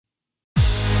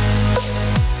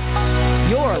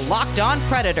You're Locked On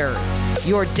Predators,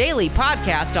 your daily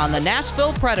podcast on the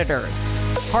Nashville Predators.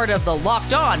 Part of the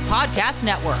Locked On Podcast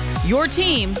Network, your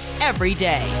team every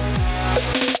day.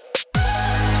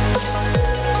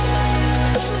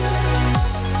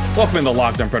 Welcome in the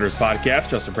Locked On Predators podcast.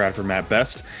 Justin Bradford, Matt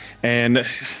Best. And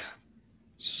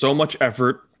so much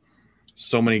effort,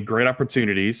 so many great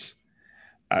opportunities,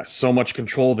 so much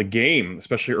control of the game,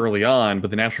 especially early on, but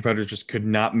the Nashville Predators just could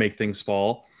not make things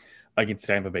fall against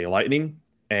Tampa Bay Lightning.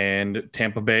 And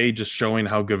Tampa Bay just showing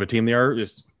how good of a team they are,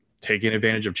 just taking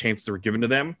advantage of chances that were given to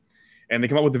them. And they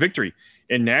come up with the victory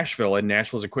in Nashville. And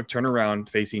Nashville's a quick turnaround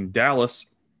facing Dallas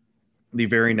the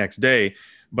very next day.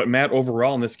 But Matt,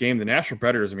 overall in this game, the Nashville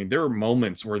Predators, I mean, there were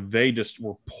moments where they just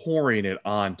were pouring it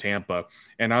on Tampa.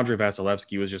 And Andrei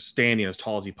Vasilevskiy was just standing as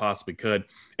tall as he possibly could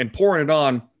and pouring it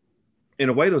on in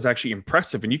a way that was actually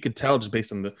impressive. And you could tell just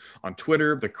based on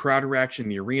Twitter, the crowd reaction,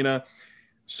 the arena,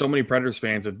 so many Predators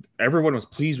fans, that everyone was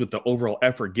pleased with the overall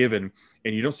effort given.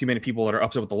 And you don't see many people that are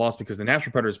upset with the loss because the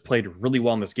Nashville Predators played really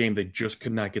well in this game. They just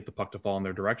could not get the puck to fall in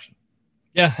their direction.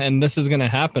 Yeah, and this is going to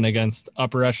happen against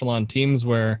upper echelon teams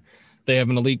where they have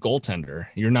an elite goaltender.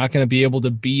 You're not going to be able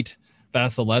to beat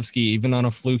Vasilevskiy even on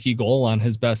a fluky goal on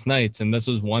his best nights. And this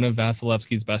was one of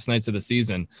Vasilevsky's best nights of the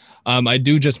season. I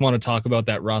do just want to talk about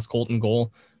that Ross Colton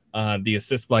goal. The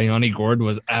assist by Yanni Gourde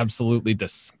was absolutely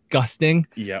disgusting.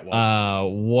 Yeah, it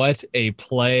was. What a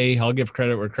play. I'll give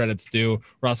credit where credit's due.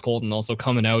 Ross Colton also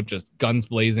coming out just guns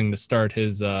blazing to start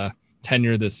his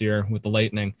tenure this year with the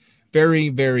Lightning. Very,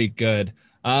 very good.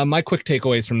 My quick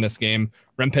takeaways from this game,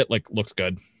 Rem Pitlick looks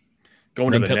good.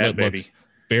 Going Rem to the Pitlick net, baby. Looks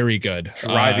very good.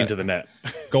 Driving to the net.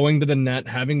 Going to the net,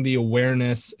 having the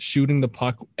awareness, shooting the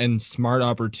puck and smart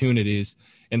opportunities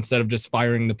instead of just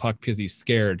firing the puck because he's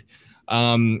scared.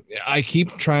 I keep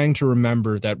trying to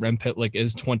remember that Rem Pitlick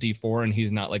is 24 and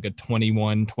he's not like a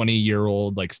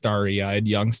 20-year-old, like starry-eyed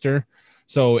youngster.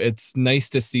 So it's nice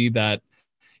to see that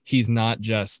he's not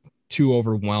just too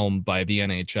overwhelmed by the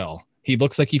NHL. He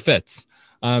looks like he fits.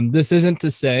 This isn't to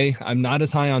say I'm not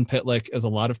as high on Pitlick as a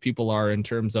lot of people are in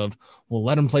terms of, we'll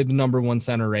let him play the number one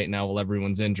center right now while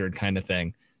everyone's injured kind of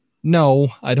thing. No,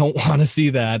 I don't want to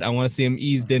see that. I want to see him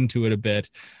eased into it a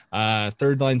bit.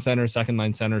 Third line center, second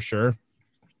line center, sure.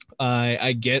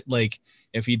 I get like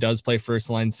if he does play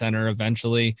first line center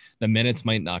eventually, the minutes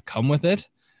might not come with it,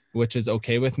 which is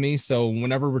okay with me. So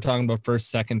whenever we're talking about first,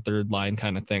 second, third line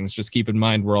kind of things, just keep in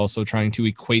mind we're also trying to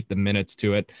equate the minutes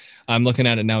to it. I'm looking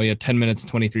at it now. He had 10 minutes,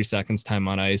 23 seconds time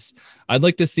on ice. I'd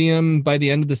like to see him by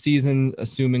the end of the season,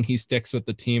 assuming he sticks with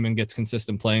the team and gets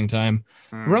consistent playing time.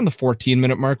 Around the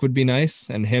 14-minute mark would be nice,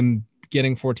 and him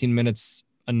getting 14 minutes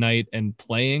a night and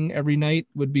playing every night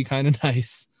would be kind of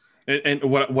nice. And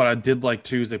what I did like,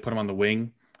 too, is they put him on the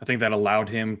wing. I think that allowed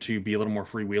him to be a little more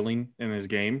freewheeling in his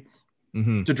game.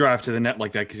 To drive to the net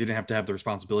like that because he didn't have to have the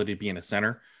responsibility of being a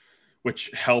center, which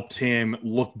helped him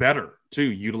look better too,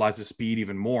 utilize his speed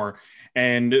even more.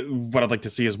 And what I'd like to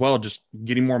see as well, just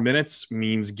getting more minutes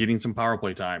means getting some power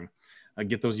play time.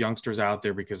 Get those youngsters out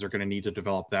there because they're going to need to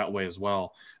develop that way as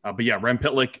well. But yeah, Rem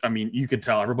Pitlick, I mean, you could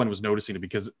tell everyone was noticing it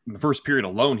because in the first period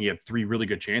alone, he had 3 really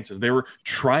good chances. They were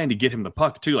trying to get him the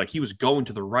puck too. Like he was going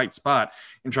to the right spot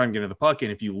and trying to get to the puck.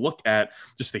 And if you look at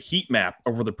just the heat map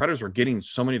of where the Predators were getting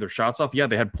so many of their shots off, yeah,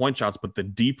 they had point shots, but the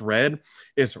deep red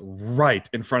is right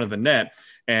in front of the net.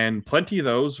 And plenty of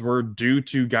those were due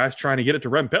to guys trying to get it to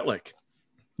Rem Pitlick.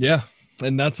 Yeah.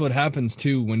 And that's what happens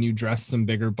too when you dress some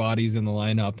bigger bodies in the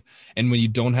lineup. And when you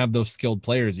don't have those skilled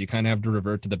players, you kind of have to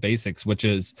revert to the basics, which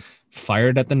is fire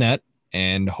it at the net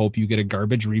and hope you get a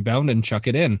garbage rebound and chuck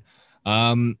it in.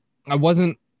 I'm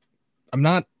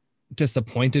not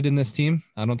disappointed in this team.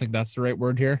 I don't think that's the right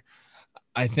word here.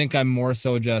 I think I'm more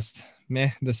so just,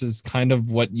 this is kind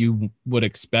of what you would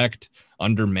expect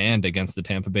undermanned against the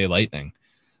Tampa Bay Lightning.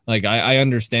 Like, I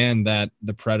understand that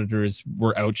the Predators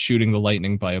were out shooting the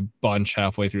Lightning by a bunch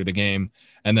halfway through the game,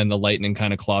 and then the Lightning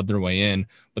kind of clawed their way in.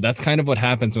 But that's kind of what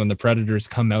happens when the Predators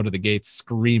come out of the gates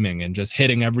screaming and just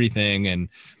hitting everything and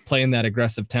playing that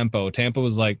aggressive tempo. Tampa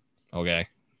was like, okay,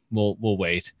 we'll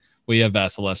wait. We have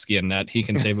Vasilevskiy in net. He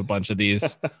can save a bunch of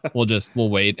these. We'll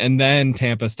wait. And then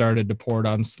Tampa started to pour it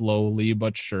on slowly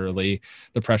but surely.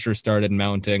 The pressure started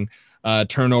mounting.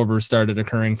 Turnovers started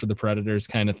occurring for the Predators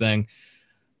kind of thing.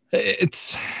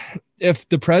 It's if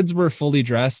the Preds were fully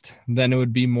dressed, then it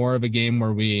would be more of a game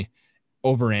where we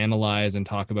overanalyze and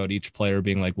talk about each player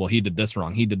being like, well, he did this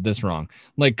wrong. He did this wrong.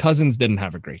 Like Cousins didn't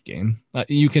have a great game.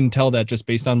 You can tell that just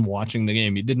based on watching the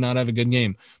game. He did not have a good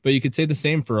game, but you could say the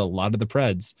same for a lot of the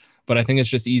Preds. But I think it's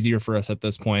just easier for us at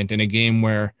this point in a game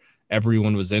where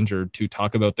everyone was injured to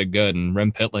talk about the good, and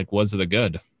Rem Pitlick was the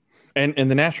good. And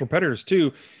the Nashville Predators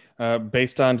too.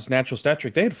 based on just natural stat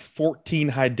trick. They had 14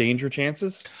 high danger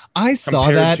chances I saw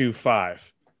compared that to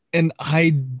 5. and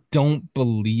I don't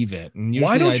believe it. And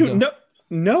Why usually don't I you? don't. No,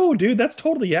 no, dude, that's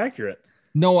totally accurate.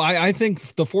 No, I think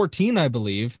the 14, I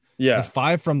believe. The Yeah.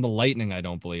 5 from the Lightning, I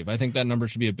don't believe. I think that number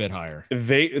should be a bit higher.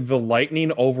 The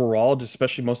Lightning overall, just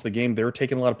especially most of the game, they were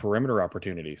taking a lot of perimeter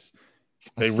opportunities.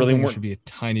 I They still really think it weren't. should be a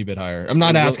tiny bit higher. I'm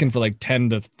not They really, asking for like 10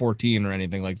 to 14 or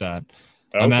anything like that.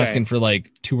 I'm okay, asking for like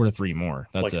 2 or 3 more.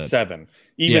 That's like it. 7.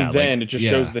 Even Yeah, like then, it just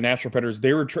shows yeah. the Nashville Predators.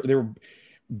 They were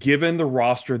given the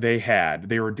roster they had,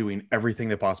 they were doing everything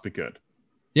they possibly could.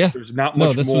 Yeah. There's not No,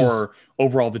 much this was more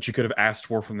overall that you could have asked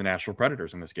for from the Nashville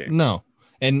Predators in this game. no.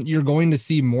 And you're going to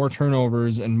see more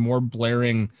turnovers and more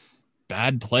blaring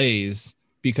bad plays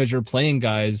because you're playing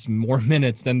guys more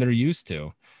minutes than they're used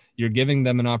to. You're giving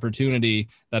them an opportunity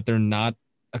that they're not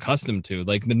accustomed to.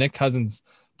 Like the Nick Cousins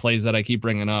plays that I keep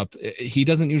bringing up, he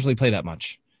doesn't usually play that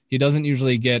much. He doesn't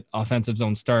usually get offensive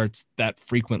zone starts that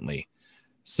frequently.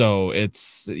 So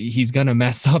he's gonna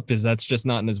mess up because that's just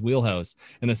not in his wheelhouse.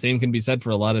 And the same can be said for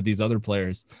a lot of these other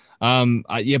players.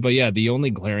 The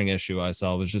only glaring issue I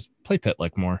saw was just play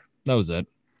Pitlick more. That was it.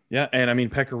 Yeah, and I mean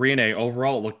Pekka Rinne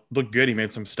overall looked good. He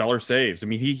made some stellar saves. I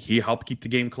mean he helped keep the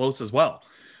game close as well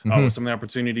with some of the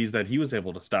opportunities that he was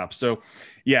able to stop. So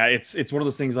yeah, it's one of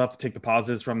those things. I'll have to take the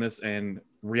positives from this and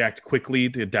react quickly.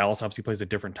 Dallas obviously plays a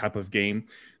different type of game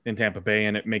than Tampa Bay,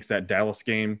 and it makes that Dallas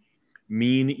game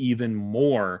mean even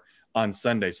more on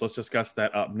Sunday. So let's discuss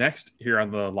that up next here on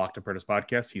the Locked On Predators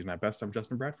podcast. He's my best. I'm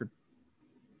Justin Bradford.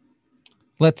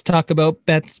 Let's talk about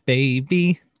bets,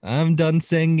 baby. I'm done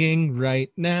singing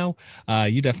right now.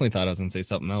 You definitely thought I was going to say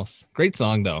something else. Great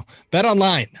song, though. Bet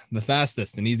Online, the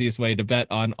fastest and easiest way to bet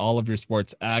on all of your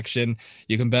sports action.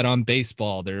 You can bet on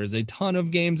baseball. There is a ton of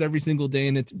games every single day,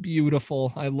 and it's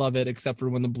beautiful. I love it, except for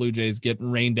when the Blue Jays get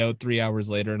rained out 3 hours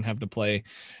later and have to play,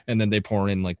 and then they pour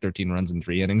in like 13 runs in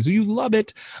 3 innings. You love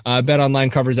it. Bet Online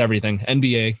covers everything.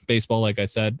 NBA, baseball, like I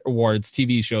said, awards,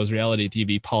 TV shows, reality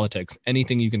TV, politics,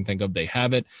 anything you can think of, they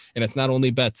have it. And it's not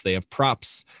only bets. They have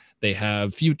props. They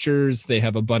have futures. They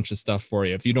have a bunch of stuff for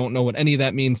you. If you don't know what any of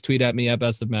that means, tweet at me at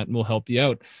Best of Matt and we'll help you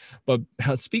out. But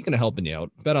speaking of helping you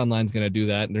out, BetOnline is going to do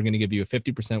that. And they're going to give you a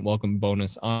 50% welcome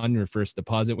bonus on your first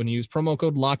deposit when you use promo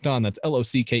code Locked On. That's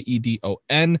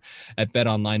LOCKEDON at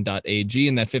betonline.ag.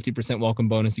 And that 50% welcome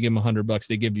bonus, you give them $100,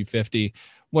 they give you 50.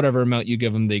 Whatever amount you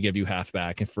give them, they give you half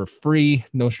back. And for free,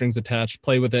 no strings attached,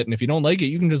 play with it. And if you don't like it,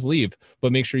 you can just leave.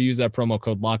 But make sure you use that promo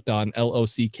code Locked On,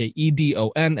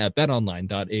 LOCKEDON at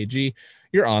betonline.ag,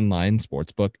 your online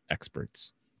sportsbook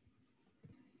experts.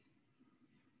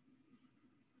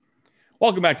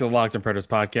 Welcome back to the Locked On Predators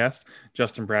podcast.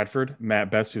 Justin Bradford, Matt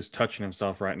Best, who's touching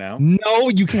himself right now. No,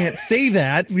 you can't say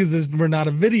that because we're not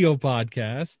a video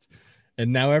podcast.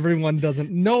 And now everyone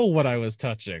doesn't know what I was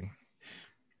touching.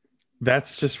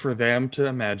 That's just for them to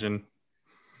imagine.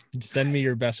 Send me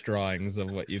your best drawings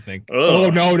of what you think. Ugh. Oh,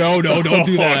 no, don't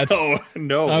do that.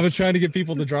 No. I was trying to get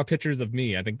people to draw pictures of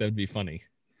me. I think that would be funny.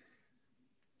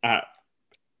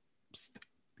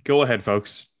 Go ahead,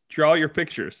 folks. Draw your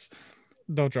pictures.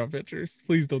 Don't draw pictures.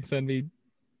 Please don't send me.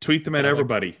 Tweet them at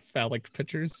everybody. Phallic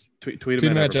pictures. Tweet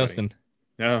them at Justin.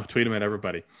 No, tweet them at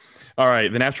everybody. All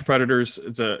right, the Nashville Predators.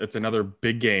 It's another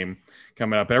big game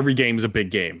coming up. Every game is a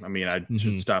big game. I mean, I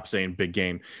should stop saying big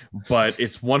game, but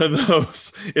it's one of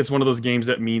those. It's one of those games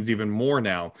that means even more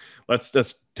now. Let's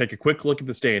just take a quick look at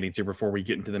the standings here before we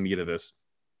get into the meat of this.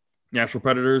 Nashville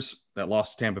Predators that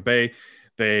lost to Tampa Bay.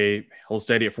 They hold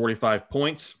steady at 45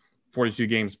 points, 42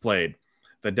 games played.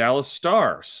 The Dallas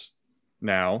Stars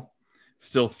now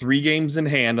still 3 games in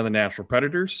hand on the Nashville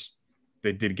Predators.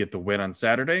 They did get the win on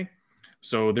Saturday.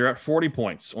 So they're at 40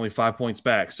 points, only 5 points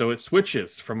back. So it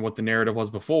switches from what the narrative was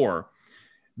before,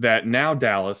 that now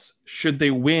Dallas, should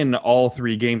they win all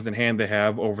 3 games in hand they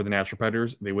have over the Nashville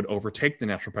Predators, they would overtake the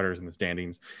Nashville Predators in the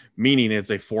standings, meaning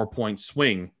it's a 4-point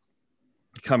swing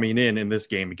coming in this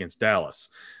game against Dallas.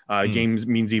 Games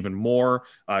means even more.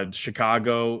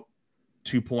 Chicago,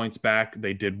 2 points back.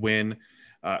 They did win,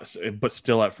 but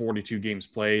still at 42 games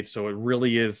played. So it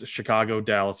really is Chicago,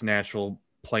 Dallas, Nashville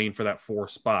playing for that 4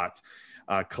 spot.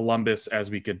 Columbus, as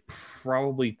we could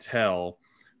probably tell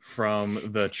from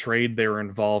the trade they were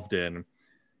involved in,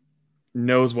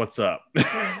 knows what's up.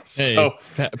 So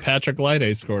Patrick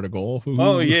Laine scored a goal.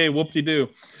 Oh, yay, whoop-de-doo.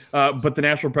 But the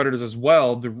Nashville Predators as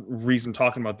well, the reason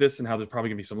talking about this and how there's probably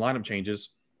going to be some lineup changes,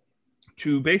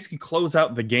 to basically close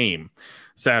out the game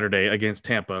Saturday against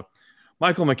Tampa,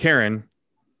 Michael McCarron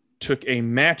took a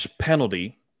match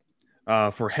penalty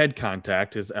for head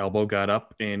contact. His elbow got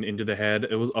up and into the head.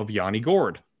 It was of Yanni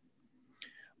Gourde.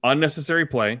 Unnecessary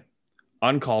play,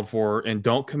 uncalled for. And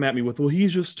don't come at me with, well,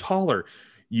 he's just taller.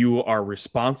 You are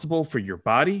responsible for your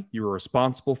body. You are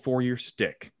responsible for your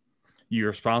stick. You're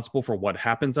responsible for what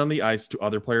happens on the ice to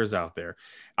other players out there.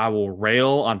 I will rail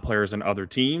on players and other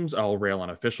teams. I will rail on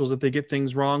officials if they get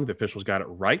things wrong. The officials got it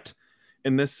right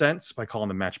in this sense by calling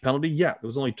the match penalty. Yeah, there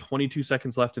was only 22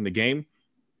 seconds left in the game,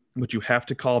 but you have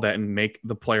to call that and make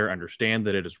the player understand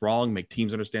that it is wrong, make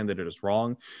teams understand that it is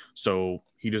wrong. So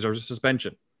he deserves a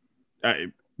suspension.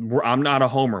 I'm not a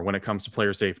homer when it comes to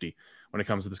player safety. When it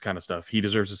comes to this kind of stuff, he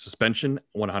deserves a suspension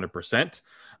 100%.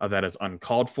 That is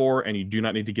uncalled for, and you do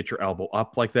not need to get your elbow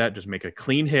up like that. Just make a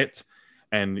clean hit.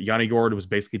 And Yanni Gourde was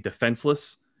basically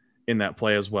defenseless in that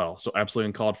play as well. So absolutely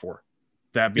uncalled for.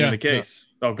 That being the case.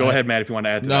 No. Oh, go ahead, Matt, if you want to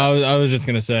add to that. No, I was just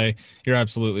going to say, you're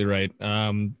absolutely right.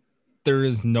 There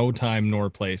is no time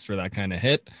nor place for that kind of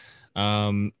hit.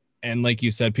 And like you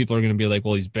said, people are going to be like,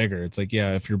 well, he's bigger. It's like,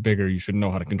 yeah, if you're bigger, you should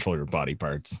know how to control your body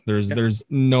parts. There's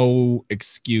no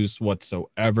excuse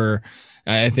whatsoever.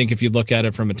 I think if you look at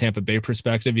it from a Tampa Bay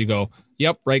perspective, you go,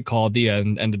 yep, right call, the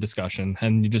end of discussion.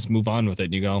 And you just move on with it.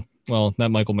 And you go, well, that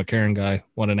Michael McCarron guy,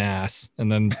 what an ass.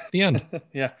 And then the end.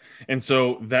 Yeah. And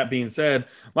so that being said,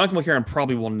 Michael McCarron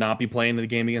probably will not be playing in the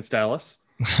game against Dallas.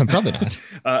 Probably not.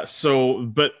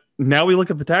 But now we look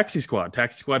at the taxi squad.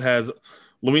 Taxi squad has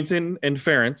Lewington and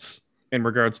Ferentz in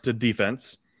regards to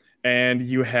defense, and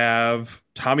you have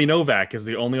Tommy Novak as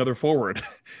the only other forward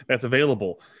that's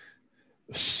available.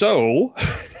 So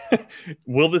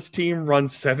will this team run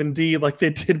 7D like they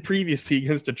did previously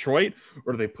against Detroit,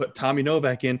 or do they put Tommy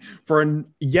Novak in for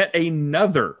yet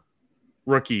another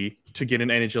rookie to get an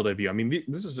NHL debut? I mean,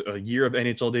 this is a year of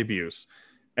NHL debuts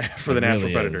for the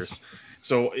Nashville Predators.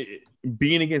 So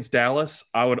being against Dallas,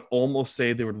 I would almost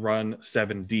say they would run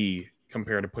 7D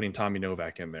compared to putting Tommy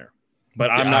Novak in there.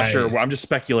 But I'm not sure. I'm just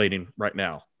speculating right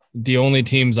now. The only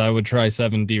teams I would try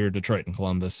 7D are Detroit and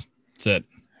Columbus. That's it.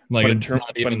 Like,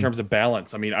 but in terms of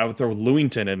balance, I mean, I would throw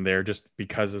Lewington in there just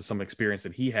because of some experience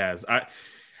that he has.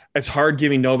 It's hard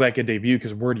giving Novak a debut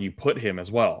because where do you put him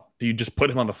as well? Do you just put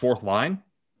him on the fourth line?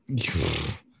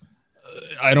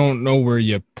 I don't know where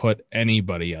you put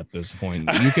anybody at this point.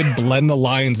 You could blend the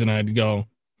lines and I'd go,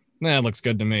 nah, it looks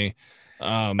good to me.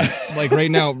 Like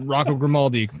right now, Rocco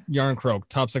Grimaldi, Yarncroke,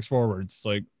 top six forwards.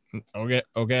 Like,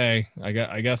 okay,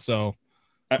 I guess so.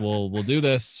 We'll do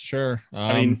this, sure.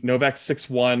 I mean, Novak's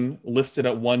 6'1", listed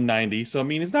at 190. So I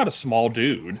mean, he's not a small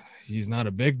dude. He's not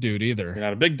a big dude either.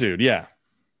 Not a big dude, yeah.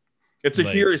 It's a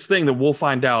curious thing that we'll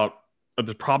find out.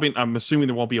 I'm assuming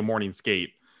there won't be a morning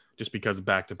skate just because of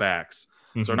back-to-backs.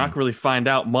 Mm-hmm. So we're not going to really find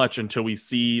out much until we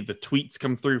see the tweets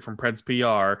come through from Preds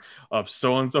PR of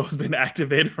so-and-so has been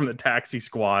activated from the taxi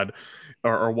squad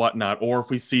or whatnot. Or if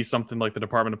we see something like the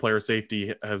Department of Player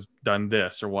Safety has done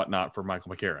this or whatnot for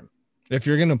Michael McCarron. If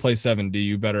you're going to play 7D,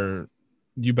 you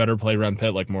better play Rem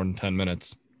Pitt like more than 10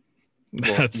 minutes.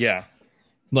 Yeah.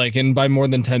 Like, and by more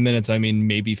than 10 minutes, I mean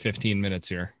maybe 15 minutes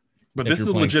here. But this is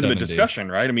a legitimate discussion,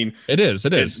 right? I mean, it is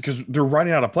because they're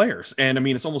running out of players. And I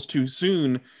mean, it's almost too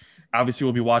soon. Obviously,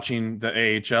 we'll be watching the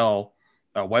AHL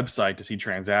website to see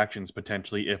transactions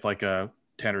potentially if like a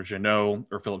Tanner Jeannot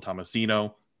or Philip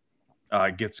Tomasino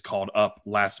gets called up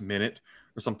last minute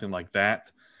or something like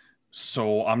that.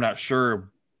 So I'm not sure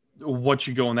what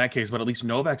you go in that case, but at least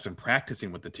Novak's been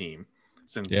practicing with the team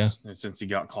since he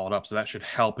got called up. So that should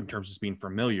help in terms of just being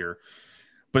familiar.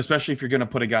 But especially if you're going to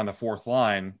put a guy on the fourth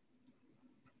line,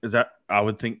 I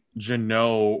would think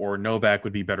Jeannot or Novak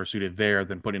would be better suited there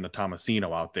than putting a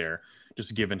Tomasino out there,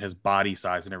 just given his body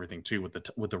size and everything too,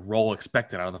 with the role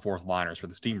expected out of the fourth liners for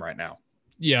this team right now.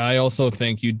 Yeah, I also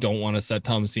think you don't want to set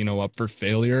Tomasino up for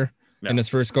failure in his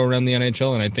first go around the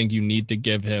NHL, and I think you need to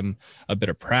give him a bit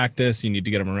of practice. You need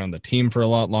to get him around the team for a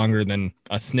lot longer than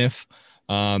a sniff.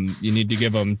 You need to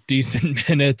give him decent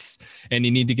minutes, and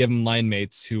you need to give him line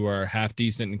mates who are half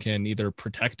decent and can either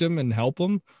protect him and help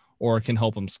him or can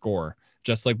help him score.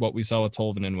 Just like what we saw with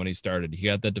Tolvanen when he started. He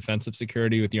had the defensive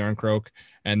security with Yarncroke,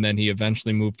 and then he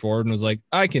eventually moved forward and was like,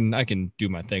 I can do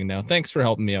my thing now. Thanks for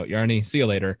helping me out, Yarny. See you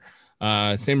later.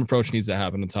 Same approach needs to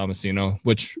happen to Tomasino,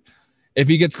 which if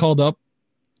he gets called up,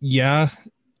 yeah,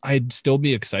 I'd still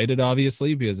be excited,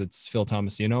 obviously, because it's Phil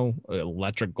Tomasino,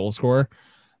 electric goal scorer.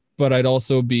 But I'd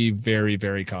also be very,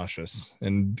 very cautious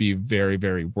and be very,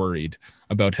 very worried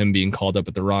about him being called up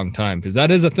at the wrong time, because that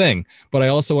is a thing. But I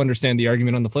also understand the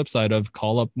argument on the flip side of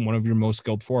call up one of your most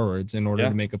skilled forwards in order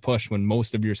to make a push when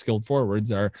most of your skilled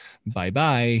forwards are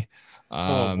bye-bye.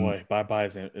 Oh boy, bye-bye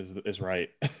is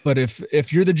right. But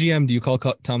if you're the GM, do you call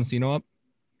Tomasino up?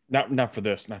 Not for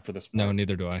this. Not for this. No,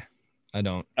 neither do I. I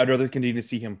don't. I'd rather continue to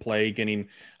see him play, getting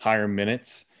higher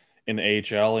minutes in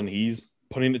the AHL, and he's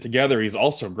putting it together, he's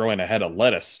also growing a head of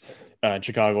lettuce in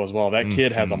Chicago as well. That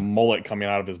kid has a mullet coming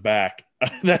out of his back.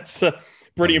 That's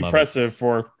pretty impressive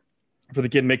for the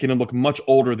kid, making him look much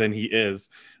older than he is.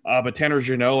 But Tanner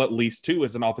Jeannot, at least, too,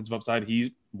 is an offensive upside.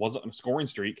 He wasn't on a scoring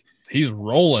streak. He's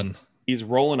rolling. He's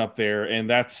rolling up there, and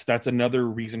that's another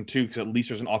reason, too, because at least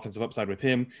there's an offensive upside with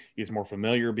him. He's more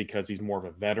familiar because he's more of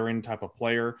a veteran type of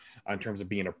player in terms of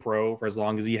being a pro for as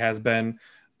long as he has been.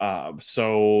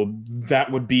 So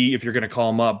that would be if you're going to call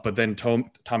him up, but then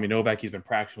Tommy Novak, he's been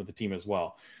practicing with the team as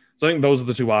well. So I think those are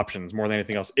the two options more than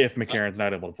anything else if McCarron's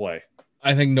not able to play.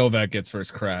 I think Novak gets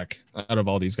first crack out of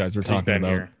all these guys we're talking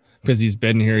about. Here. Because he's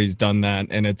been here, he's done that,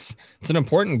 and it's an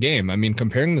important game. I mean,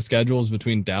 comparing the schedules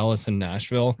between Dallas and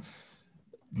Nashville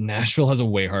has a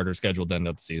way harder schedule to end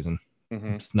up the season.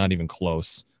 Mm-hmm. It's not even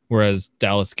close. Whereas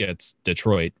Dallas gets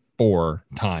Detroit 4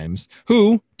 times,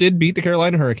 who did beat the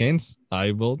Carolina Hurricanes.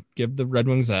 I will give the Red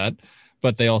Wings that,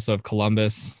 but they also have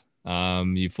Columbus.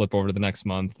 You flip over to the next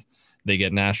month, they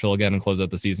get Nashville again and close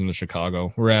out the season with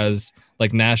Chicago. Whereas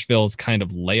like Nashville's kind of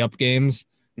layup games,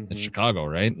 it's Chicago,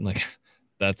 right? Like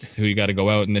that's who you got to go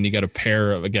out, and then you got to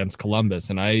pair against Columbus.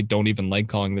 And I don't even like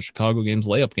calling the Chicago games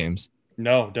layup games.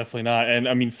 No, definitely not. And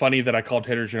I mean, funny that I called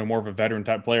Tanner Jeannot more of a veteran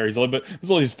type player. This is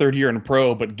only his third year in a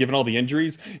pro, but given all the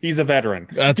injuries, he's a veteran.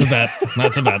 That's a vet.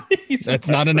 That's a vet. That's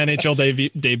not an NHL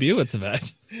debut. It's a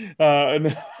vet.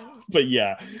 But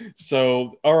yeah.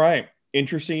 So, all right.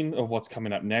 Interesting of what's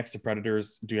coming up next. The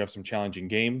Predators do have some challenging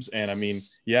games. And I mean,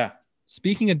 yeah.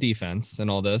 Speaking of defense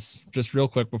and all this, just real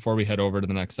quick before we head over to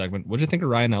the next segment, what did you think of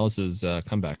Ryan Ellis's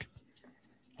comeback?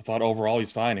 I thought overall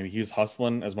he's fine. I mean, he was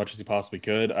hustling as much as he possibly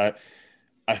could.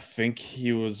 I think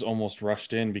he was almost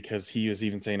rushed in because he was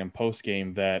even saying in post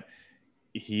game that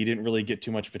he didn't really get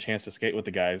too much of a chance to skate with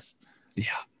the guys. Yeah.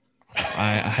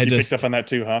 I you just picked up on that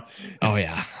too, huh? Oh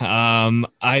yeah.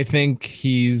 I think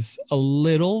he's a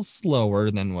little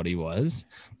slower than what he was,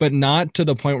 but not to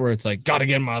the point where it's like, gotta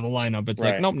get him out of the lineup. It's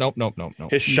right. like,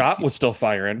 nope. His shot was still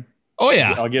firing. Oh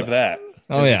yeah. I'll give that.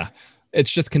 Oh yeah.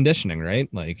 It's just conditioning, right?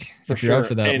 Like if you're out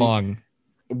for that long.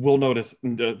 We'll notice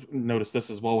this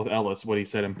as well with Ellis, what he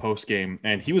said in post game,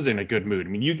 and he was in a good mood. I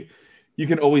mean, you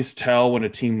can always tell when a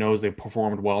team knows they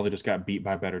performed well, they just got beat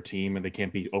by a better team, and they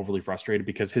can't be overly frustrated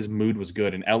because his mood was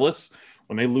good. And Ellis,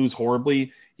 when they lose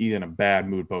horribly, he's in a bad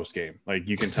mood post game. Like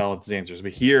you can tell his answers.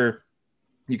 But here,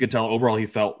 you could tell overall he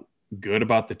felt good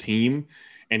about the team,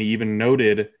 and he even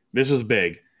noted this was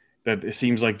big that it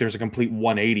seems like there's a complete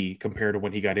 180 compared to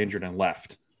when he got injured and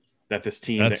left. That this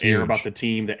team, the air about the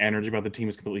team, the energy about the team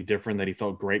is completely different. That he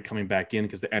felt great coming back in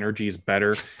because the energy is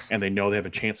better, and they know they have a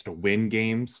chance to win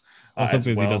games. Also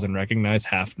because he doesn't recognize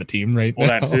half the team now.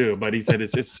 That too, but he said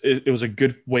it was a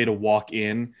good way to walk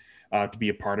in, to be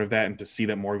a part of that and to see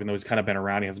that more. Even though he's kind of been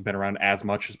around, he hasn't been around as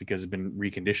much just because he's been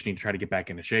reconditioning to try to get back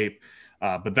into shape.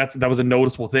 But that was a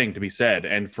noticeable thing to be said,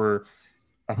 and for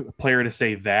a player to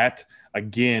say that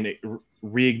again, it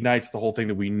reignites the whole thing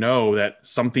that we know that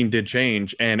something did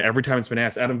change. And every time it's been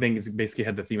asked, Adam Vang has basically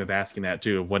had the theme of asking that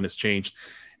too, of when it's changed.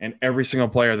 And every single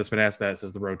player that's been asked that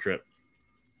says the road trip.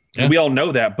 Yeah. And we all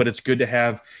know that, but it's good to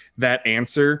have that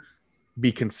answer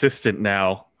be consistent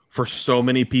now for so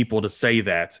many people to say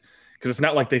that. Because it's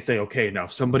not like they say, okay, now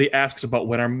if somebody asks about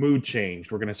when our mood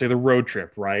changed, we're going to say the road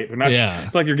trip, right? They're not,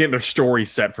 It's like you're getting their story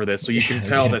set for this. So you can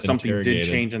tell that something did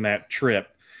change in that trip.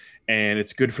 And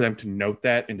it's good for them to note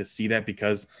that and to see that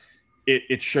because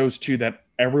it shows too that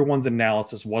everyone's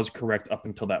analysis was correct up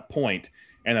until that point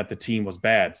and that the team was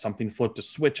bad. Something flipped a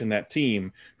switch in that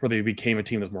team where they became a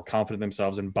team that's more confident in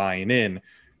themselves and buying in.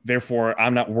 Therefore,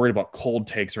 I'm not worried about cold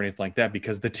takes or anything like that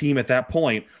because the team at that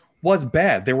point was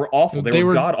bad. They were awful. They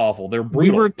were god awful. They were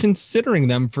brutal. We were considering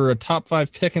them for a top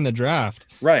 5 pick in the draft.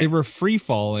 Right. They were free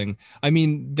falling. I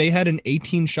mean, they had an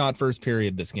 18-shot first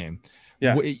period this game.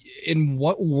 Yeah. In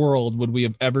what world would we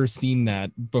have ever seen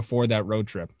that before that road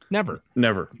trip? Never.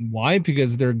 Why?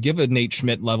 Because their give a Nate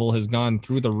Schmidt level has gone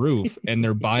through the roof and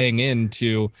they're buying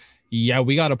into,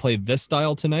 we got to play this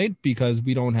style tonight because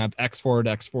we don't have X forward.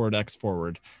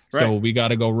 Right. So we got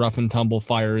to go rough and tumble,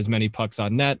 fire as many pucks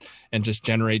on net and just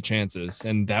generate chances.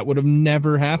 And that would have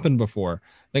never happened before.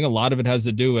 I think a lot of it has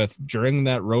to do with during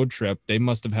that road trip, they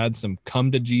must have had some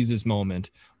come to Jesus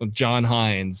moment with John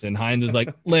Hines. And Hines was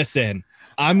like, listen,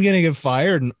 I'm going to get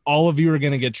fired and all of you are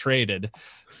going to get traded.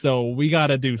 So we got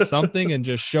to do something and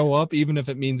just show up, even if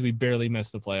it means we barely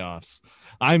miss the playoffs.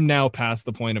 I'm now past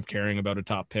the point of caring about a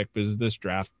top pick because this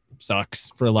draft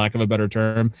sucks, for lack of a better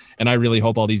term. And I really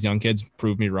hope all these young kids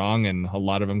prove me wrong and a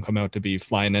lot of them come out to be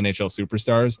flying NHL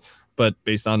superstars. But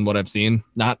based on what I've seen,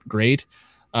 not great.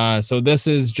 So this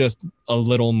is just a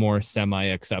little more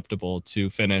semi-acceptable to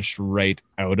finish right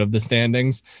out of the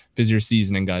standings because you're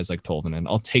seasoning guys like Tolvanen.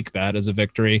 I'll take that as a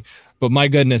victory. But my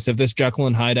goodness, if this Jekyll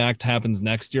and Hyde act happens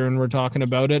next year and we're talking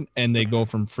about it, and they go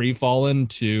from free falling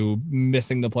to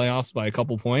missing the playoffs by a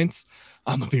couple points,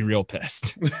 I'm going to be real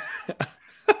pissed.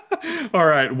 All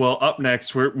right. Well, up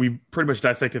next, we pretty much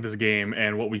dissected this game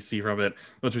and what we see from it,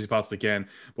 much as we possibly can.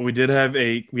 But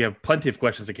we have plenty of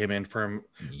questions that came in from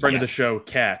friend of the show,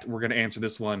 Kat. We're going to answer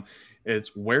this one.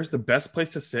 It's where's the best place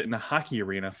to sit in a hockey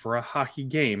arena for a hockey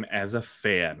game as a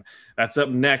fan? That's up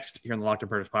next here on the Locked On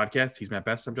Predators podcast. He's Matt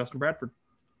Best. I'm Justin Bradford.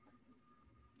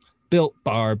 Built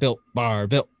Bar, Built Bar,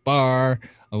 Built Bar.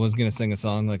 I was going to sing a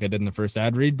song like I did in the first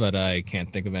ad read, but I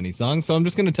can't think of any songs. So I'm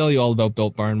just going to tell you all about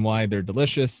Built Bar and why they're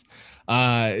delicious.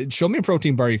 Show me a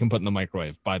protein bar you can put in the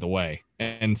microwave, by the way,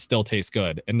 and still taste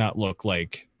good and not look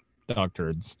like dog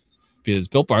turds, because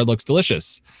Built Bar looks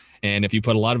delicious. And if you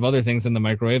put a lot of other things in the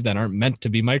microwave that aren't meant to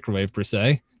be microwave per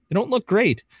se, they don't look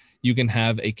great. You can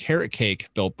have a carrot cake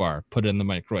Built Bar, put it in the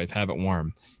microwave, have it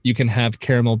warm. You can have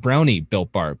caramel brownie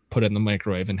Built Bar, put it in the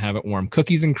microwave and have it warm.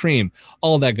 Cookies and cream,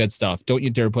 all that good stuff. Don't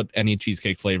you dare put any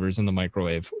cheesecake flavors in the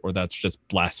microwave, or that's just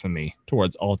blasphemy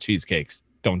towards all cheesecakes.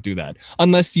 Don't do that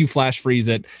unless you flash freeze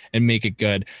it and make it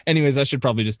good. Anyways, I should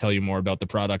probably just tell you more about the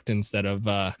product instead of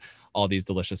all these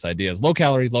delicious ideas. Low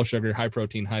calorie, low sugar, high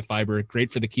protein, high fiber, great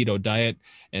for the keto diet.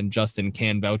 And Justin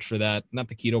can vouch for that. Not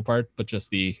the keto part, but just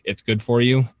it's good for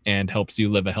you and helps you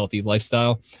live a healthy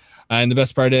lifestyle. And the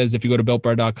best part is if you go to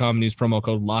builtbar.com and use promo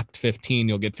code LOCKED15,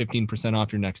 you'll get 15%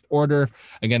 off your next order.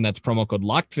 Again, that's promo code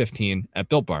LOCKED15 at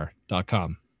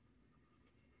builtbar.com.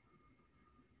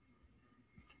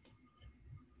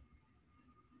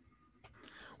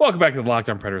 Welcome back to the Locked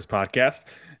On Predators podcast.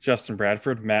 Justin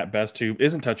Bradford, Matt Best, who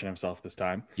isn't touching himself this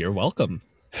time. You're welcome.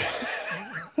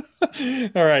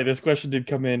 All right, this question did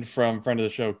come in from friend of the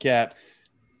show, Kat.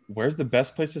 Where's the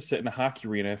best place to sit in a hockey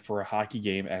arena for a hockey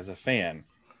game as a fan?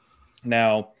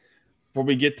 Now, before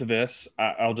we get to this,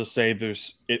 I'll just say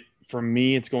for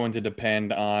me, it's going to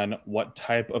depend on what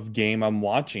type of game I'm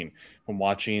watching. If I'm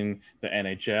watching the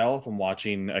NHL, if I'm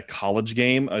watching a college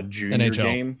game, a junior NHL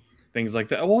game, things like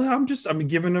that. Well, I'm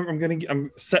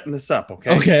setting this up.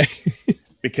 Okay.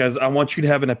 Because I want you to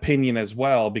have an opinion as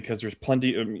well, because there's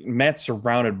plenty. Matt's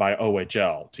surrounded by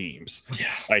OHL teams. Yeah.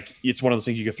 Like, it's one of those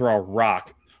things you can throw a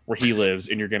rock where he lives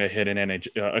and you're going to hit an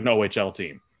OHL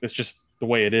team. It's just the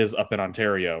way it is up in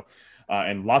Ontario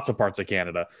and lots of parts of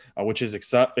Canada, which is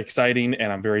exciting.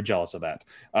 And I'm very jealous of that.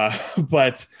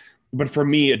 But for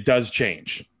me, it does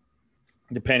change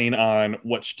depending on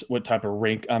what type of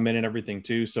rink I'm in and everything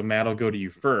too. So Matt, I'll go to you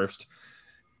first.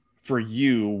 For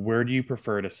you, where do you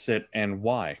prefer to sit and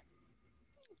why?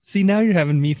 See, now you're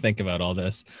having me think about all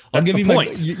this. I'll give you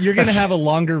you're going to have a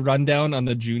longer rundown on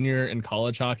the junior and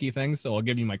college hockey thing. So I'll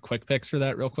give you my quick picks for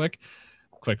that real quick.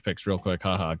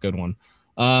 Haha. Good one.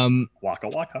 Waka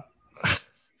waka.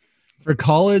 For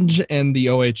college and the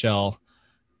OHL,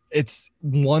 it's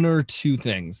one or two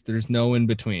things. There's no in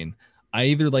between. I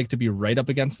either like to be right up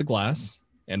against the glass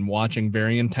and watching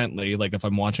very intently. Like if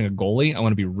I'm watching a goalie, I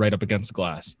want to be right up against the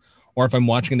glass. Or if I'm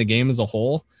watching the game as a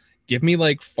whole, give me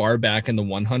like far back in the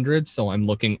 100s. So I'm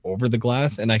looking over the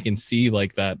glass and I can see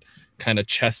like that kind of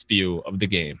chest view of the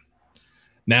game.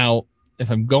 Now,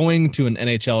 if I'm going to an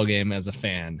NHL game as a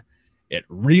fan, it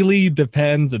really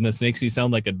depends. And this makes me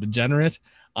sound like a degenerate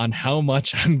on how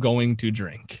much I'm going to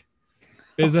drink.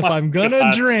 Because if I'm going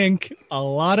to drink a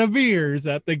lot of beers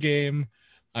at the game,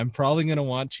 I'm probably going to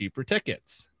want cheaper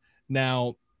tickets.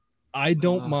 Now, I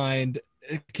don't mind.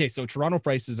 Okay, so Toronto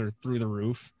prices are through the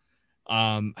roof.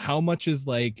 How much is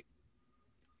like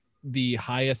the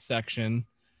highest section,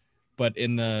 but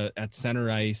at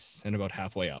center ice and about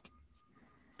halfway up?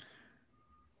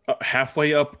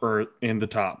 Halfway up or in the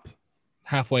top?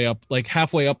 Halfway up, like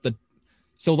halfway up the.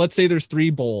 So let's say there's 3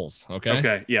 bowls. Okay.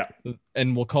 Okay. Yeah.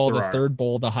 And we'll call the third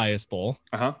bowl the highest bowl.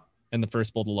 Uh-huh. And the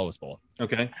first bowl the lowest bowl.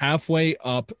 Okay. Halfway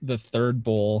up the third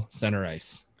bowl center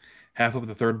ice. Half of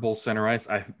the third bowl center ice,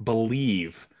 I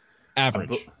believe.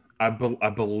 Average. I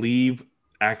believe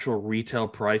actual retail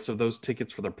price of those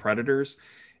tickets for the Predators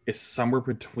is somewhere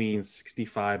between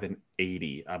 65 and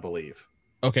 80, I believe.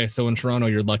 Okay, so in Toronto,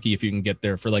 you're lucky if you can get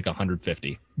there for like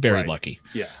 150. Very lucky.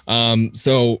 Yeah.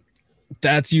 So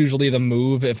that's usually the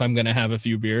move if I'm going to have a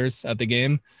few beers at the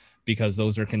game, because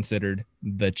those are considered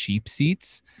the cheap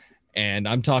seats. And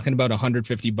I'm talking about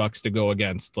 $150 to go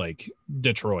against like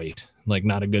Detroit, like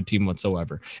not a good team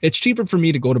whatsoever. It's cheaper for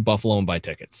me to go to Buffalo and buy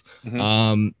tickets,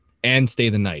 and stay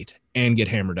the night and get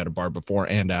hammered at a bar before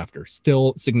and after.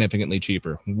 Still significantly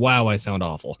cheaper. Wow, I sound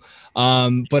awful.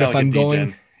 But if I'm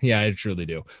going, Yeah, I truly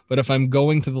do. But if I'm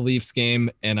going to the Leafs game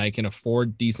and I can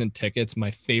afford decent tickets,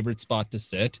 my favorite spot to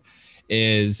sit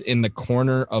is in the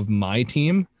corner of my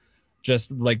team,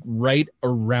 just like right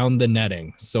around the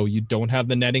netting. So you don't have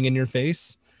the netting in your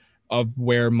face of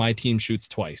where my team shoots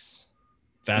twice.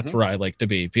 That's where I like to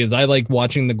be because I like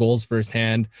watching the goals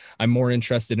firsthand. I'm more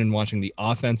interested in watching the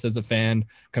offense as a fan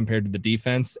compared to the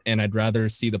defense. And I'd rather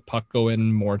see the puck go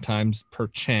in more times per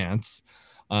chance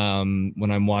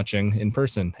when I'm watching in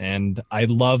person. And I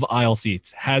love aisle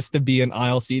seats. Has to be an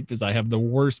aisle seat because I have the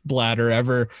worst bladder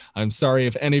ever. I'm sorry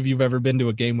if any of you've ever been to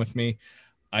a game with me.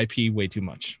 I pee way too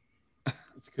much.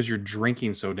 It's because you're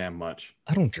drinking so damn much.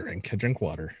 I don't drink. I drink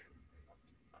water.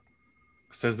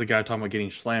 Says the guy talking about getting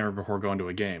slammered before going to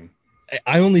a game.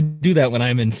 I only do that when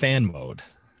I'm in fan mode.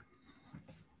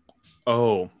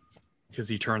 Oh, because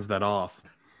he turns that off.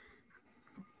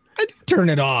 I do turn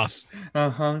it off.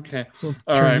 Okay. I'll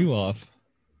All turn right. you off.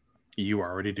 You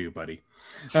already do, buddy.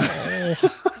 Oh.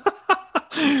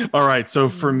 All right. So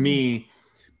for me,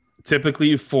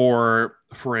 typically for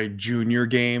a junior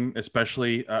game,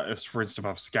 especially for instance, if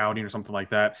I'm scouting or something like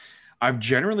that, I've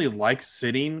generally liked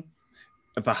sitting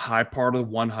at the high part of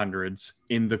the 100s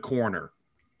in the corner,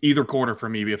 either corner for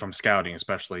me, if I'm scouting,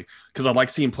 especially because I like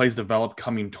seeing plays develop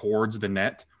coming towards the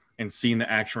net and seeing the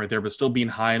action right there, but still being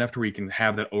high enough to where you can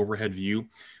have that overhead view.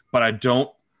 But I don't,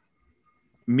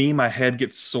 my head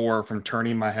gets sore from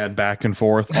turning my head back and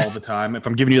forth all the time. If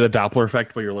I'm giving you the Doppler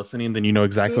effect while you're listening, then you know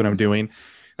exactly what I'm doing.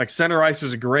 Like center ice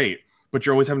is great, but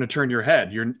you're always having to turn your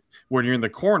head. When you're in the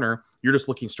corner, you're just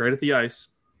looking straight at the ice.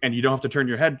 And you don't have to turn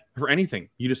your head for anything.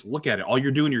 You just look at it. All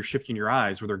you're doing, you're shifting your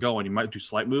eyes where they're going. You might do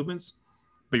slight movements,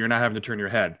 but you're not having to turn your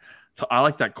head. So I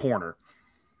like that corner.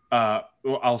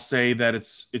 I'll say that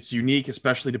it's unique,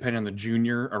 especially depending on the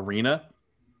junior arena.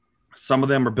 Some of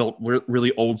them are built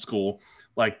really old school.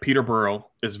 Like Peterborough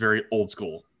is very old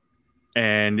school.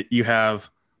 And you have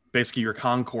basically your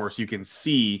concourse. You can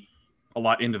see a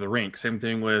lot into the rink. Same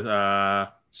thing with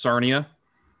Sarnia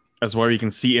as well. You can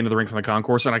see into the rink from the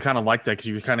concourse. And I kind of like that because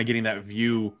you're kind of getting that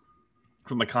view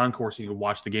from the concourse. And you can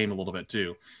watch the game a little bit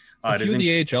too. A few of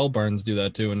the AHL barns do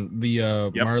that too. And the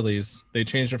Marlies, they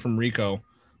changed it from Rico,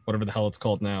 whatever the hell it's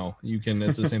called now.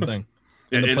 It's the same thing.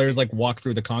 And the players like walk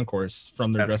through the concourse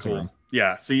from their dressing room.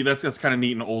 Yeah. See, that's kind of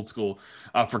neat and old school.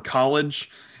 For college,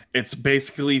 it's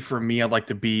basically, for me, I'd like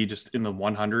to be just in the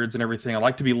 100s and everything. I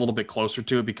like to be a little bit closer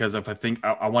to it because if I think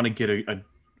I want to get a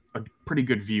pretty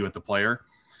good view at the player,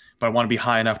 but I want to be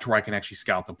high enough to where I can actually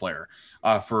scout the player.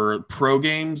 For pro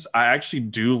games, I actually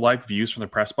do like views from the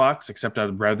press box, except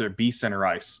I'd rather it be center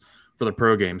ice for the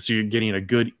pro game. So you're getting a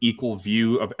good equal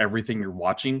view of everything you're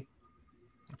watching.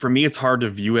 For me, it's hard to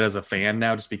view it as a fan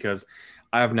now just because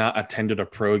I have not attended a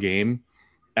pro game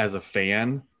as a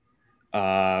fan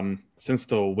since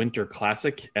the Winter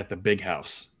Classic at the Big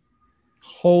House.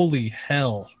 Holy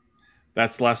hell.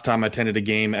 That's the last time I attended a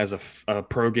game as a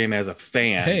pro game as a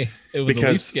fan. Hey, it was a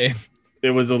Leafs game. It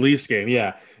was a Leafs game,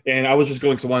 yeah. And I was just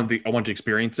going to I wanted to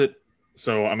experience it.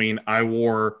 So, I mean, I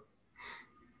wore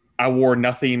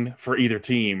nothing for either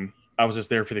team. I was just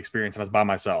there for the experience, and I was by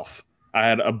myself. I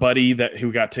had a buddy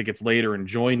who got tickets later and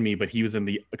joined me, but he was in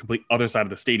the complete other side of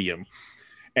the stadium.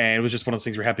 And it was just one of those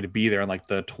things we're happy to be there on like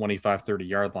the 25, 30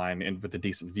 yard line and with a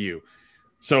decent view.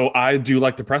 So I do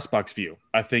like the press box view.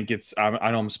 I think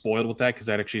I know I'm spoiled with that because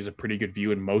that actually is a pretty good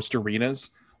view in most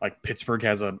arenas. Like Pittsburgh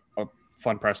has a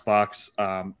fun press box.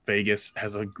 Vegas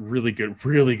has a really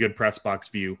good press box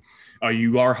view.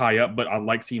 You are high up, but I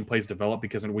like seeing plays develop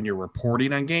because when you're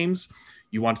reporting on games,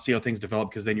 you want to see how things develop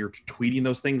because then you're tweeting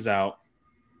those things out.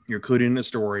 You're including it in a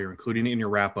story, you're including it in your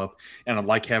wrap up. And I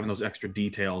like having those extra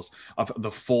details of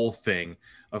the full thing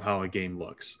of how a game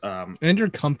looks. And you're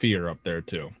comfier up there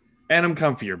too. And I'm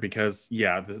comfier because,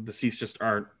 the seats just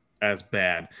aren't as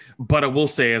bad. But I will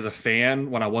say, as a fan,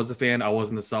 when I was a fan, I was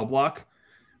in the cell block.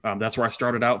 That's where I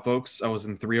started out, folks. I was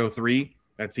in 303.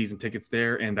 I had season tickets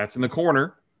there, and that's in the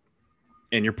corner.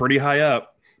 And you're pretty high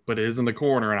up, but it is in the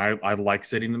corner, and I like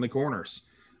sitting in the corners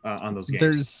on those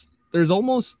games. There's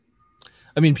almost,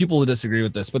 I mean, people will disagree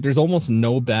with this, but there's almost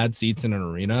no bad seats in an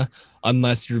arena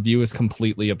unless your view is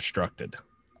completely obstructed.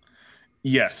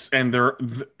 Yes, and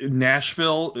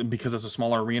Nashville, because it's a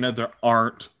smaller arena, there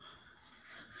aren't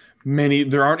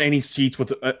any seats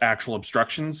with actual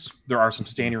obstructions. There are some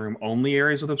standing room only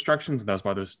areas with obstructions. That's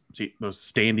why those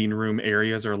standing room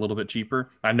areas are a little bit cheaper.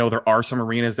 I know there are some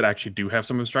arenas that actually do have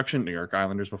some obstruction. New York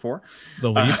Islanders before. The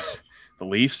Leafs. The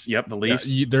Leafs. Yep, the Leafs.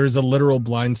 Yeah, there's a literal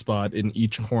blind spot in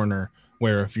each corner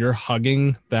where if you're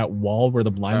hugging that wall where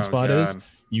the blind spot is,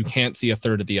 you can't see a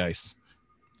third of the ice.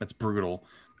 That's brutal.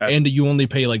 And you only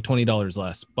pay like $20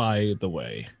 less, by the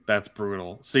way. That's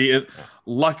brutal. See,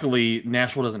 luckily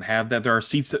Nashville doesn't have that. There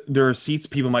are seats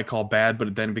people might call bad,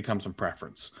 but then it becomes on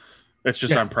preference. It's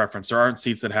just on preference. There aren't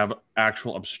seats that have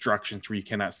actual obstructions where you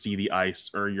cannot see the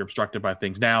ice or you're obstructed by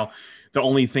things. Now, the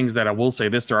only things that I will say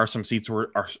there are some seats where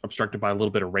are obstructed by a little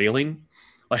bit of railing,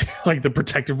 like the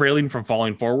protective railing from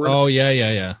falling forward. Oh,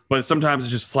 yeah. But sometimes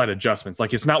it's just slight adjustments.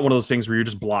 Like it's not one of those things where you're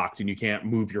just blocked and you can't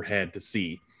move your head to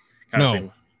see. Kind of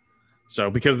thing.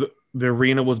 So because the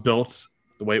arena was built,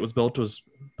 the way it was built a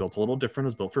little different. It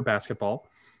was built for basketball.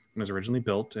 It was originally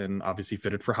built and obviously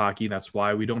fitted for hockey. That's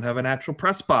why we don't have an actual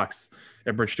press box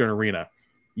at Bridgestone Arena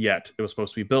yet. It was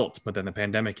supposed to be built, but then the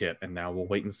pandemic hit, and now we'll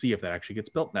wait and see if that actually gets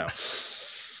built now.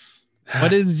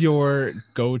 What is your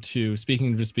go-to,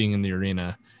 speaking of just being in the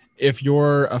arena, if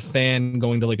you're a fan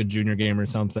going to like a junior game or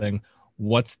something,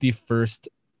 what's the first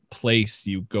place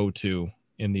you go to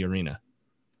in the arena?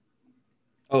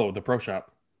 Oh, the pro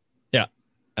shop. Yeah,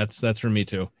 that's for me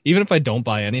too. Even if I don't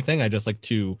buy anything, I just like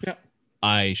to... Yeah.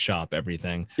 I shop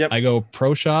everything. Yep. I go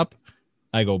pro shop,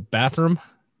 I go bathroom,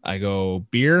 I go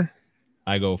beer,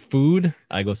 I go food,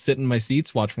 I go sit in my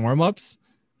seats, watch warm-ups,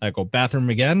 I go bathroom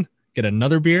again, get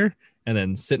another beer, and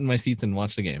then sit in my seats and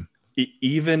watch the game.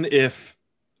 Even if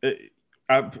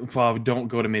I don't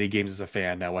go to many games as a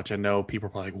fan now, which I know people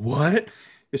are probably like, what?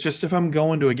 It's just if I'm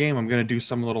going to a game, I'm going to do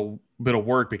some little bit of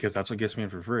work because that's what gets me in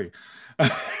for free.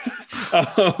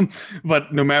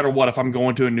 But no matter what, if I'm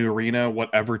going to a new arena,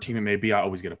 whatever team it may be, I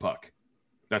always get a puck.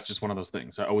 That's just one of those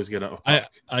things. I always get a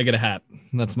puck. I get a hat.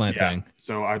 That's my thing.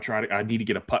 So I need to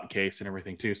get a puck case and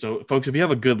everything too. So folks, if you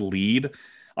have a good lead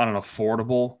on an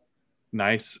affordable,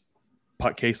 nice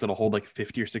puck case that'll hold like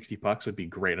 50 or 60 pucks would be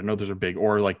great. I know those are big,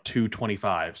 or like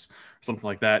 225s, something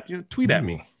like that. Tweet at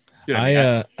me.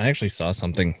 I actually saw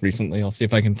something recently. I'll see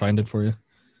if I can find it for you.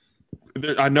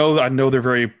 I know they're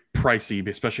very pricey,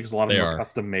 especially because a lot of them are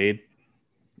custom made.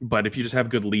 But if you just have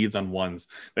good leads on ones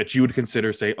that you would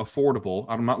consider, say, affordable,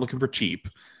 I'm not looking for cheap,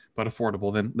 but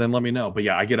affordable, then let me know. But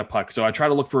yeah, I get a puck. So I try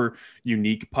to look for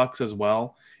unique pucks as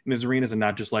well in these arenas and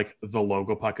not just like the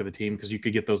logo puck of the team, because you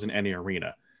could get those in any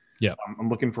arena. Yeah. I'm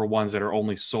looking for ones that are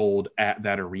only sold at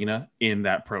that arena in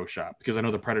that pro shop, because I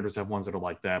know the Predators have ones that are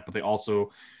like that, but they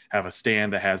also have a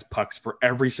stand that has pucks for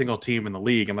every single team in the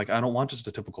league. I'm like, I don't want just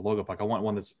a typical logo puck. I want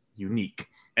one that's unique.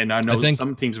 And I know that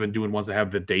some teams have been doing ones that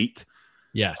have the date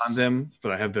on them,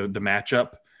 but I have the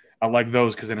matchup. I like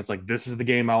those because then it's like, this is the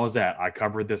game I was at. I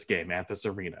covered this game at this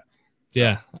arena. So.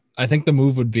 Yeah. I think the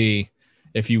move would be,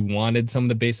 if you wanted some of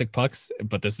the basic pucks,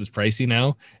 but this is pricey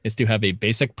now, is to have a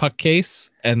basic puck case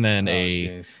and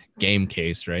then game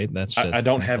case, right? That's just, I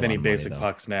don't have any basic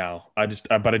pucks now.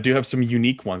 But I do have some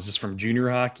unique ones just from junior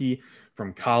hockey,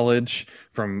 from college,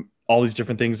 from all these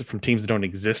different things, from teams that don't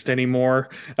exist anymore.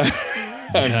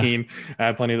 I mean, I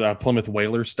have plenty of Plymouth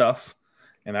Whalers stuff,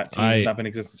 and that team has not been in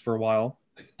existence for a while.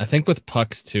 I think with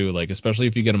pucks too, like especially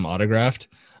if you get them autographed,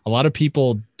 a lot of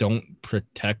people don't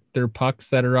protect their pucks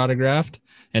that are autographed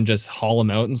and just haul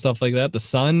them out and stuff like that. The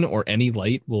sun or any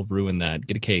light will ruin that.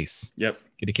 Get a case. Yep.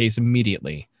 Get a case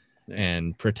immediately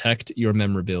and protect your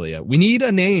memorabilia. We need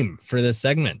a name for this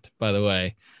segment, by the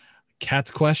way. Cat's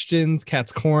Questions,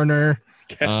 Cat's Corner.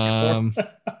 Because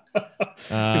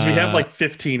we have like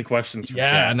 15 questions from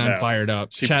Cat and now. I'm fired up.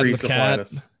 She Chatting with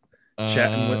Cat.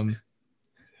 Chatting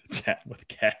with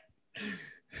Cat.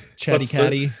 Chatty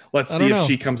Catty. Let's see if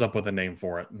she comes up with a name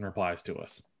for it and replies to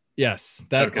us. Yes,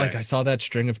 like I saw that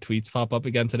string of tweets pop up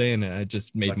again today, and it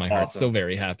just made my heart so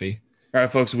very happy. All right,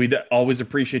 folks, we always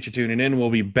appreciate you tuning in. We'll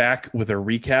be back with a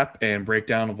recap and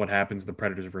breakdown of what happens in the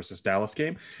Predators versus Dallas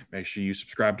game. Make sure you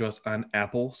subscribe to us on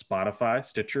Apple, Spotify,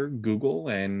 Stitcher, Google,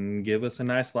 and give us a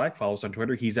nice like. Follow us on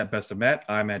Twitter. He's at Best of Matt.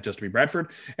 I'm at Justin B.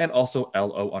 Bradford, and also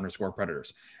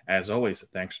LO_Predators. As always,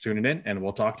 thanks for tuning in, and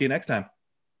we'll talk to you next time.